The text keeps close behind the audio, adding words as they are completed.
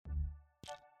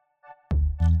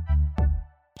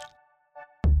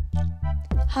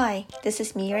Hi, this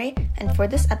is Mirai, and for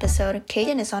this episode,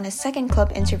 Caden is on his second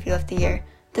club interview of the year,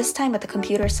 this time at the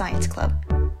Computer Science Club.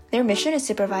 Their mission is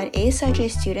to provide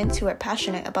ASIJ students who are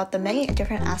passionate about the many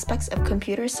different aspects of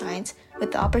computer science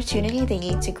with the opportunity they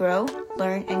need to grow,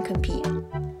 learn, and compete.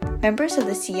 Members of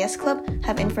the CS Club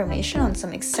have information on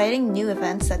some exciting new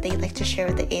events that they'd like to share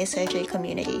with the ASIJ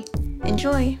community.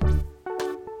 Enjoy!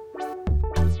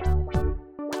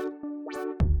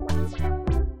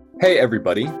 Hey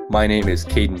everybody, my name is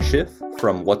Caden Schiff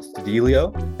from What's the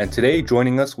Dealio, and today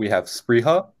joining us we have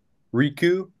Spriha,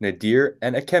 Riku, Nadir,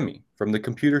 and Akemi from the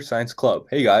Computer Science Club.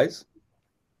 Hey guys.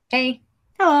 Hey.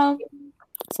 Hello.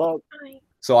 What's up? Hi.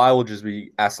 So I will just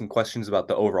be asking questions about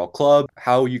the overall club,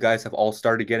 how you guys have all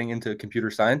started getting into computer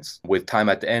science, with time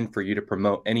at the end for you to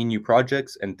promote any new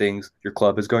projects and things your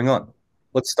club is going on.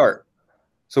 Let's start.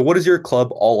 So what is your club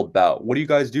all about? What do you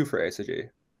guys do for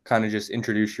ASIJ? Kind of just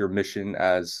introduce your mission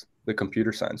as the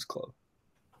Computer Science Club.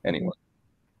 Anyone?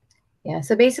 Yeah,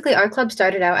 so basically our club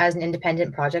started out as an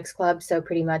independent projects club. So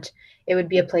pretty much it would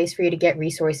be a place for you to get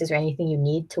resources or anything you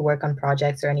need to work on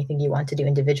projects or anything you want to do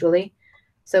individually.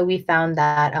 So we found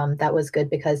that that was good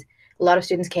because a lot of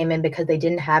students came in because they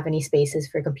didn't have any spaces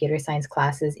for computer science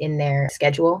classes in their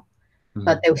schedule,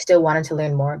 but they still wanted to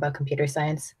learn more about computer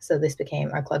science. So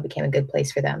our club became a good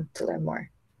place for them to learn more.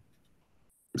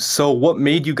 So what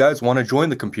made you guys want to join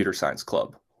the Computer Science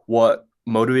Club? What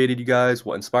motivated you guys?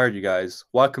 What inspired you guys?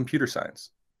 Why computer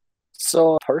science?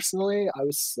 So personally, I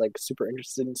was super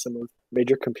interested in some of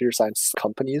major computer science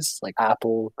companies like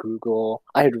Apple, Google.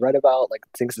 I had read about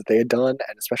things that they had done,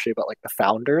 and especially about the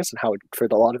founders and how for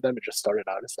a lot of them it just started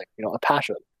out as a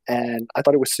passion. And I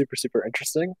thought it was super, super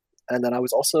interesting. And then I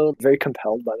was also very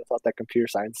compelled by the thought that computer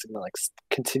science is going to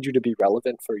continue to be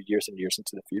relevant for years and years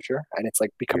into the future. And it's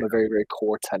become a very, very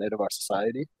core tenet of our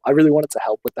society. I really wanted to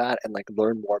help with that and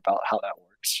learn more about how that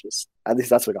works. Just at least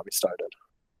that's what got me started.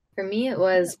 For me, it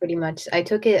was pretty much, I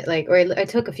took it I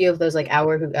took a few of those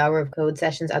hour of code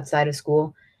sessions outside of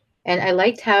school. And I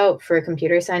liked how for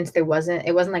computer science, it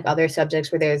wasn't like other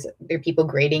subjects where there are people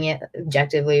grading it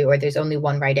objectively or there's only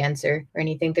one right answer or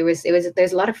anything. There's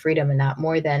a lot of freedom in that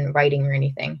more than writing or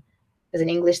anything. Because in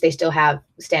English, they still have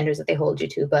standards that they hold you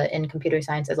to, but in computer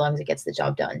science, as long as it gets the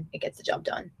job done, it gets the job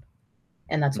done.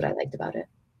 And that's what I liked about it.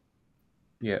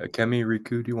 Yeah, Akemi,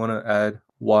 Riku, do you want to add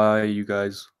why you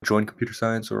guys joined computer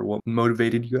science or what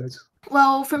motivated you guys?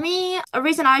 Well, for me, a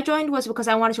reason I joined was because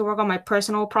I wanted to work on my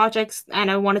personal projects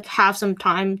and I wanted to have some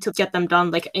time to get them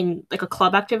done in a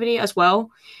club activity as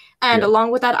well. And along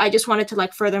with that, I just wanted to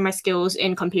further my skills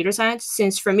in computer science,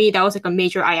 since for me that was a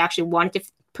major I actually wanted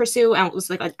to pursue and it was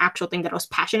an actual thing that I was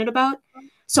passionate about.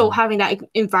 So having that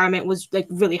environment was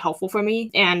really helpful for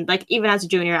me. And even as a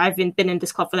junior, I've been in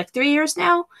this club for 3 years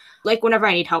now. Whenever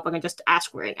I need help, I can just ask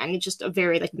for it. And it's just a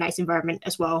very nice environment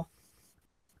as well.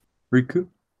 Riku?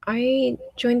 I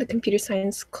joined the computer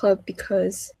science club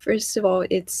because, first of all,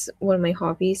 it's one of my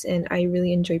hobbies and I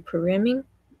really enjoy programming.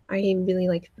 I really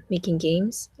like making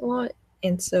games a lot.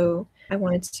 And so I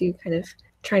wanted to kind of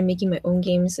try making my own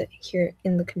games here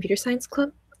in the computer science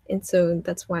club. And so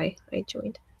that's why I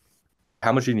joined.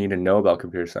 How much do you need to know about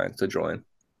computer science to join?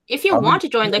 If you want to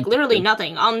join, literally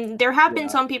nothing. There have been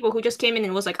some people who just came in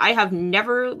and was I have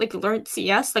never learned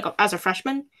CS as a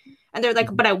freshman. And they're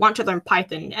but I want to learn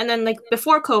Python. And then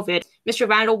before COVID, Mr.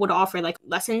 Randall would offer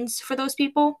lessons for those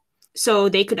people so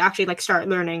they could actually start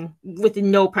learning with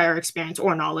no prior experience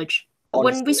or knowledge.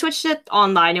 Honestly. When we switched it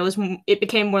online, it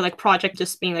became more project,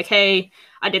 just being hey,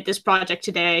 I did this project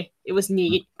today. It was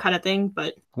neat kind of thing.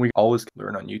 But we always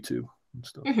learn on YouTube.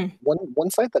 One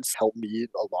site that's helped me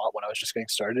a lot when I was just getting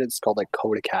started, it's called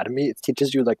Code Academy. It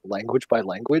teaches you language by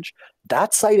language.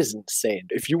 That site is insane.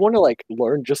 If you want to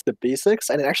learn just the basics,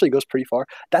 and it actually goes pretty far,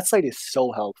 that site is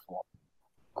so helpful.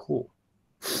 Cool.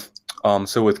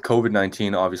 So with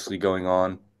COVID-19 obviously going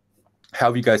on, how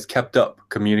have you guys kept up,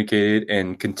 communicated,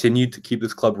 and continued to keep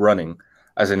this club running?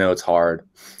 As I know it's hard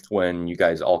when you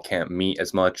guys all can't meet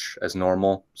as much as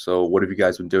normal. So what have you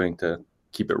guys been doing to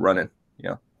keep it running?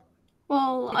 Yeah.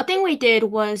 Well, a thing we did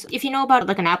was, if you know about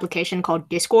an application called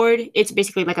Discord, it's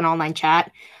basically an online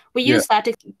chat. We used that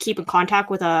to keep in contact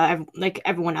with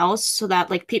everyone else, so that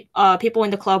people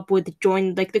in the club would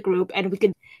join the group, and we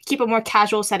could keep a more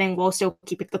casual setting while still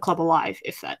keeping the club alive,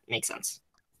 if that makes sense.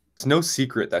 It's no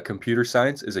secret that computer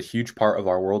science is a huge part of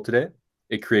our world today.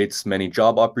 It creates many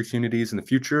job opportunities in the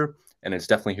future, and it's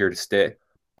definitely here to stay.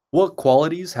 What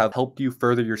qualities have helped you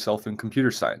further yourself in computer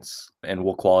science? And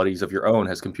what qualities of your own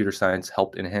has computer science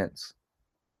helped enhance?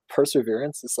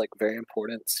 perseverance is like very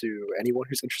important to anyone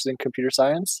who's interested in computer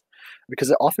science, because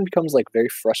it often becomes like very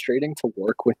frustrating to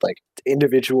work with like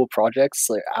individual projects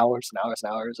like hours and hours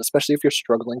and hours, especially if you're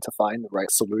struggling to find the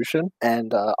right solution.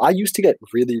 And I used to get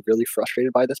really, really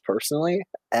frustrated by this personally,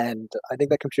 and I think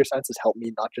that computer science has helped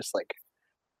me not just like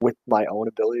with my own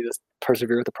ability to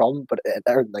persevere with the problem, but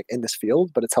or like in this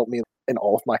field, but it's helped me in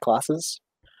all of my classes.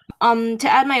 To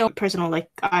add my own personal, like,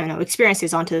 I don't know,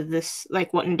 experiences onto this,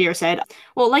 like what Nadir said.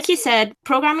 Well, like he said,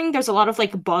 programming, there's a lot of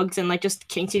like bugs and like just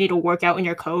kinks you need to work out in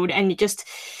your code. And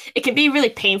it can be really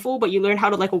painful, but you learn how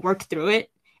to like work through it.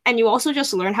 And you also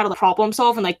just learn how to problem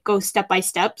solve and like go step by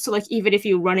step. So like even if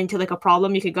you run into like a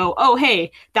problem, you could go, oh,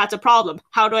 hey, that's a problem.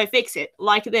 How do I fix it?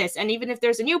 Like this. And even if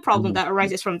there's a new problem that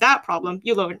arises from that problem,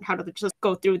 you learn how to just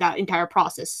go through that entire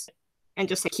process and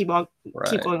just like keep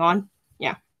going on.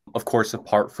 Yeah. Of course,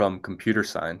 apart from computer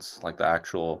science, like the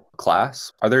actual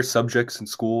class, are there subjects in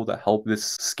school that help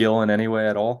this skill in any way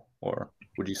at all? Or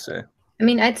would you say? I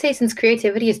mean, I'd say since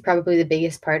creativity is probably the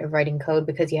biggest part of writing code,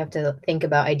 because you have to think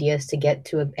about ideas to get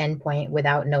to an endpoint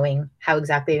without knowing how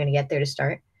exactly you're going to get there to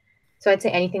start. So I'd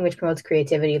say anything which promotes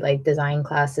creativity, like design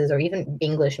classes or even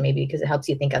English maybe, because it helps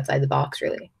you think outside the box,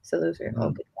 really. So those are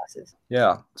all good classes.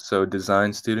 Yeah. So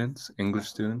design students, English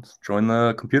students, join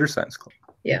the computer science club.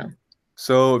 Yeah.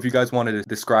 So if you guys wanted to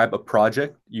describe a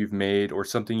project you've made or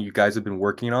something you guys have been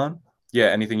working on,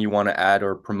 anything you want to add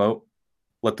or promote,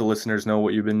 let the listeners know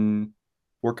what you've been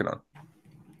working on.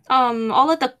 I'll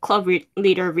let the club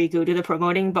leader Riku do the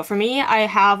promoting, but for me, I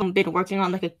have been working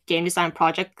on like a game design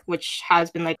project, which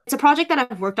has been like, it's a project that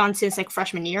I've worked on since like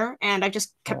freshman year, and I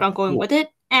just kept on going with it.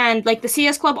 And like the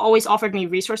CS club always offered me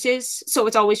resources, so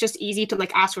it's always just easy to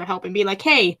like ask for help and be like,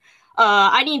 hey,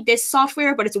 I need this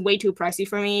software, but it's way too pricey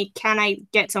for me. Can I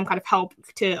get some kind of help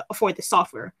to afford the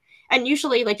software? And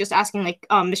usually like just asking like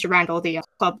Mr. Randall, the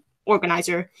club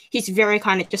organizer, he's very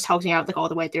kind of just helps me out like all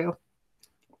the way through.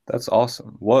 That's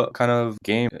awesome. What kind of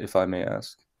game, if I may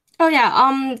ask? Oh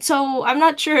yeah, so I'm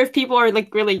not sure if people are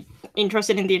like really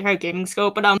interested in the entire gaming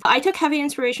scope, but I took heavy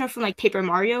inspiration from like Paper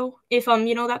Mario, if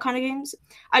you know that kind of games.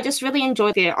 I just really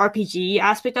enjoyed the RPG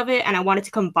aspect of it, and I wanted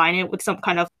to combine it with some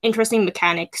kind of interesting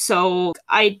mechanic. So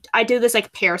I do this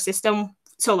like pair system,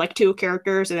 so like two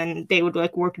characters, and then they would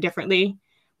like work differently.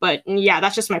 But yeah,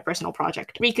 that's just my personal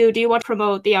project. Riku, do you want to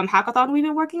promote the hackathon we've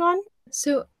been working on?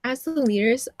 So as the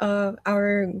leaders,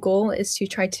 our goal is to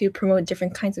try to promote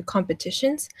different kinds of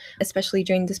competitions, especially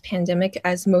during this pandemic,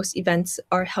 as most events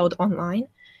are held online.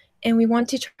 And we want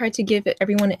to try to give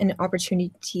everyone an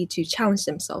opportunity to challenge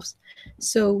themselves.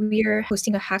 So we are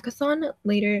hosting a hackathon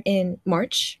later in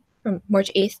March, from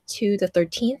March 8th to the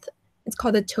 13th. It's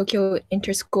called the Tokyo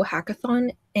Interschool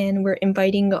Hackathon, and we're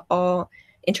inviting all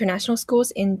international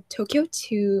schools in Tokyo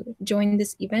to join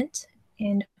this event.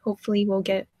 And hopefully we'll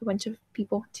get a bunch of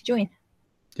people to join.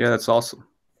 Yeah, that's awesome.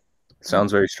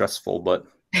 Sounds very stressful, but...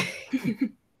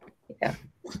 Yeah.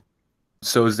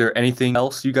 So is there anything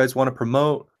else you guys want to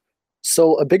promote?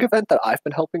 So a big event that I've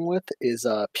been helping with is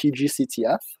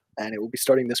PGCTF, and it will be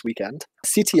starting this weekend.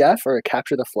 CTF, or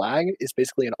Capture the Flag, is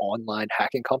basically an online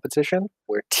hacking competition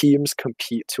where teams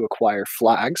compete to acquire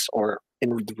flags, or in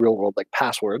the real world, like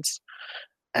passwords.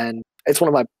 And it's one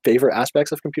of my favorite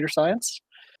aspects of computer science.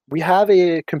 We have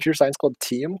a computer science club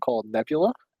team called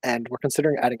Nebula, and we're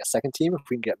considering adding a second team if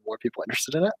we can get more people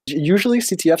interested in it. Usually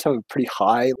CTFs have a pretty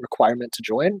high requirement to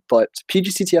join, but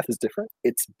PGCTF is different.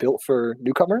 It's built for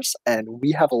newcomers, and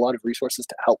we have a lot of resources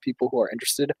to help people who are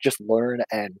interested just learn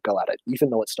and go at it.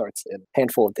 Even though it starts in a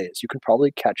handful of days, you can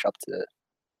probably catch up to it.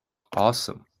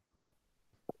 Awesome.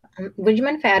 Would you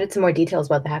mind if I added some more details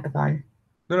about the hackathon?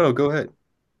 No, go ahead.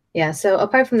 Yeah, so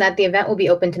apart from that, the event will be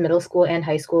open to middle school and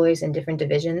high schoolers in different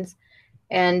divisions.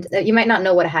 And you might not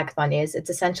know what a hackathon is. It's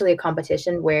essentially a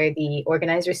competition where the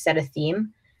organizers set a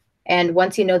theme. And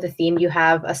once you know the theme, you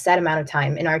have a set amount of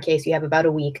time. In our case, you have about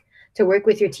a week to work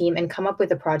with your team and come up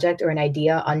with a project or an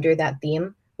idea under that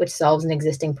theme, which solves an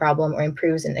existing problem or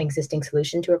improves an existing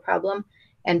solution to a problem,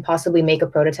 and possibly make a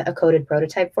coded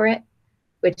prototype for it.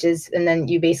 And then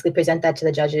you basically present that to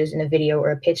the judges in a video or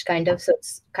a pitch kind of. So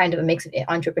it's kind of a mix of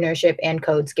entrepreneurship and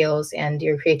code skills and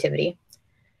your creativity.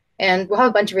 And we'll have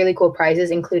a bunch of really cool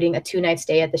prizes, including a 2-night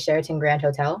stay at the Sheraton Grand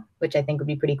Hotel, which I think would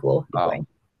be pretty cool. Wow,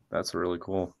 that's really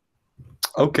cool.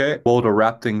 Okay, well, to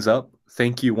wrap things up,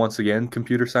 thank you once again,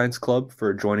 Computer Science Club,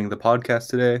 for joining the podcast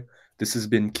today. This has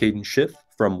been Caden Schiff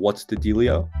from What's the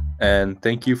Dealio, and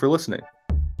thank you for listening.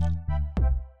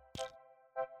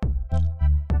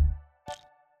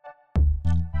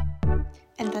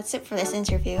 And that's it for this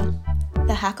interview.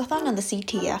 The hackathon and the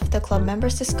CTF the club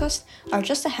members discussed are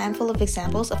just a handful of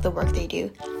examples of the work they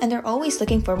do, and they're always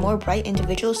looking for more bright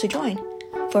individuals to join.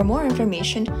 For more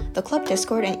information, the club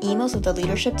Discord and emails of the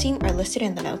leadership team are listed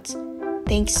in the notes.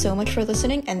 Thanks so much for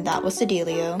listening, and that was the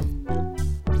Dealio.